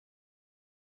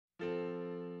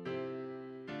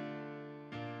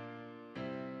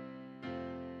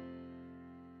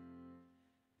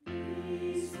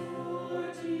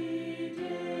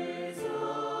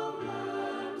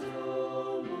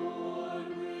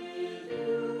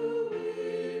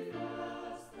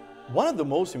One of the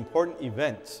most important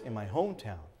events in my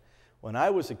hometown when I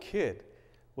was a kid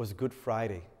was Good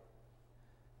Friday.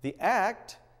 The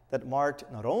act that marked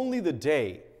not only the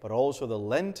day, but also the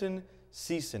Lenten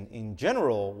season in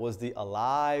general was the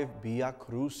alive Via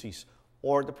Crucis,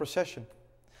 or the procession.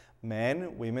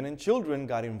 Men, women, and children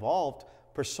got involved,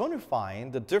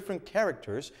 personifying the different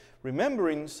characters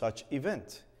remembering such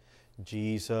event.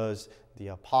 Jesus, the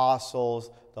apostles,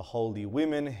 the holy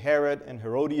women, Herod and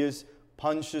Herodias,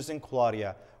 Pontius and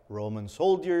Claudia, Roman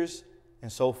soldiers,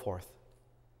 and so forth.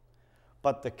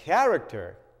 But the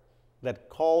character that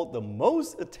called the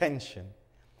most attention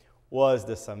was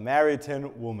the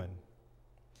Samaritan woman.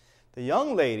 The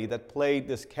young lady that played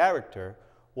this character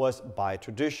was, by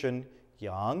tradition,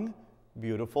 young,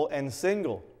 beautiful, and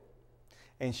single.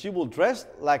 And she will dress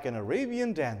like an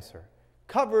Arabian dancer,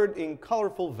 covered in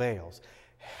colorful veils,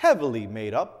 heavily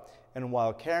made up, and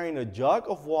while carrying a jug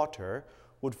of water,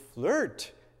 would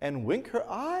flirt and wink her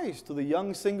eyes to the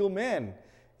young single men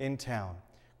in town,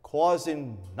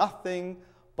 causing nothing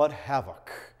but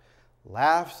havoc,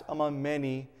 laughs among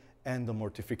many, and the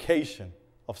mortification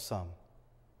of some.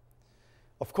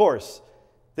 Of course,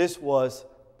 this was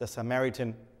the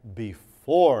Samaritan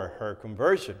before her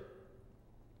conversion.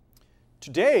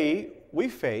 Today, we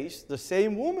face the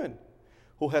same woman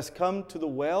who has come to the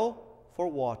well for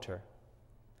water.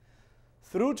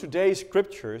 Through today's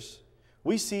scriptures,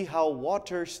 we see how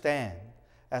water stands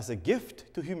as a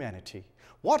gift to humanity.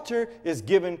 Water is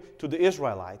given to the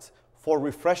Israelites for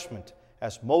refreshment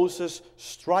as Moses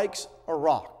strikes a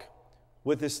rock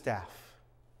with his staff.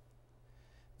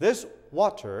 This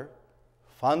water,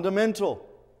 fundamental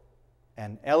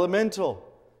and elemental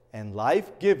and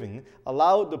life-giving,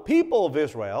 allowed the people of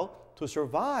Israel to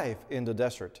survive in the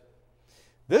desert.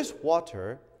 This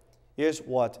water is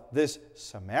what this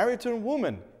Samaritan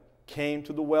woman came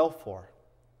to the well for.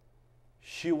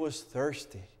 She was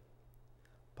thirsty,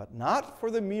 but not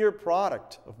for the mere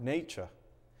product of nature.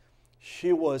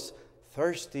 She was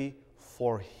thirsty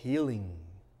for healing.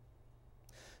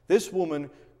 This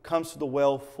woman comes to the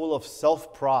well full of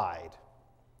self-pride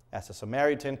as a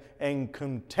Samaritan and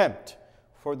contempt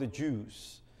for the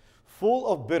Jews, full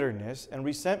of bitterness and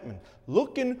resentment,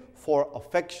 looking for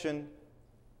affection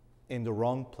in the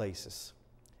wrong places,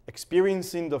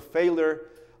 experiencing the failure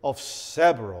of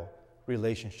several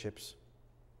relationships.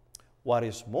 What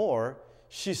is more,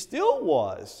 she still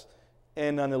was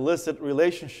in an illicit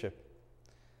relationship.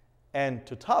 And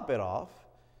to top it off,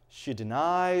 she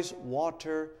denies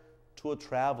water to a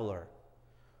traveler,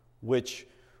 which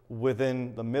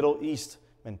within the Middle East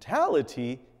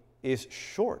mentality is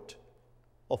short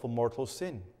of a mortal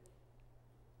sin.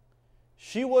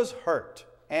 She was hurt,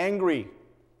 angry,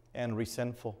 and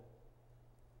resentful.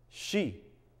 She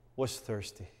was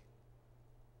thirsty.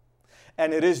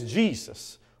 And it is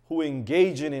Jesus who,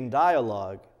 engaging in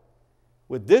dialogue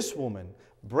with this woman,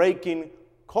 breaking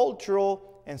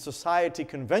cultural and society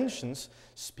conventions,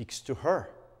 speaks to her.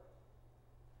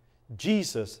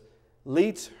 Jesus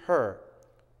leads her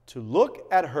to look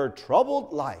at her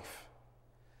troubled life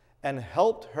and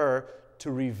helped her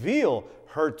to reveal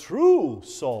her true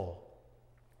soul,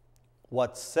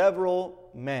 what several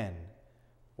men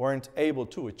weren't able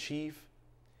to achieve.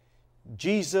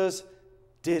 Jesus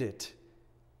did it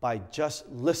by just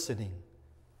listening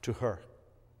to her.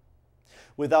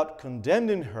 Without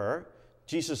condemning her,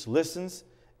 Jesus listens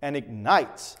and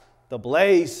ignites the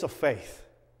blaze of faith.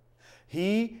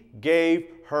 He gave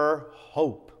her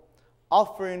hope,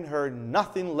 offering her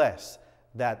nothing less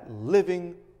than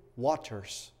living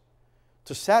waters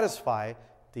to satisfy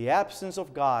the absence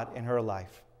of God in her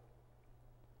life.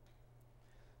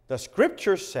 The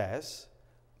scripture says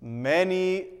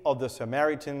many of the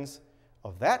Samaritans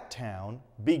of that town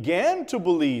began to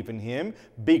believe in him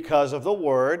because of the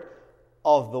word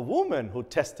of the woman who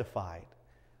testified.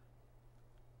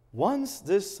 Once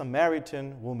this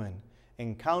Samaritan woman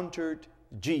encountered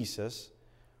Jesus,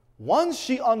 once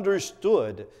she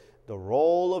understood the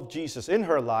role of Jesus in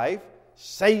her life,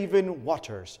 saving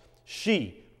waters,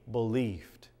 she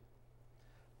believed.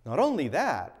 Not only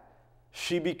that,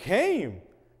 she became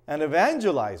an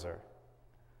evangelizer.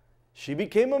 She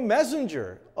became a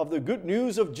messenger of the good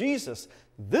news of Jesus.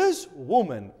 This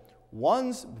woman,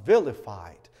 once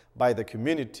vilified by the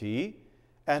community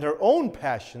and her own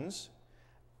passions,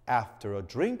 after a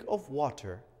drink of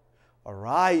water,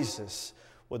 arises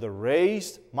with a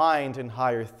raised mind in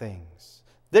higher things,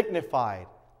 dignified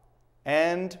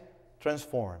and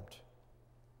transformed.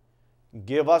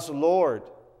 Give us, Lord,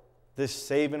 this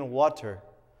saving water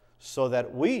so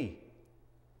that we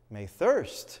may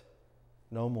thirst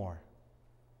no more.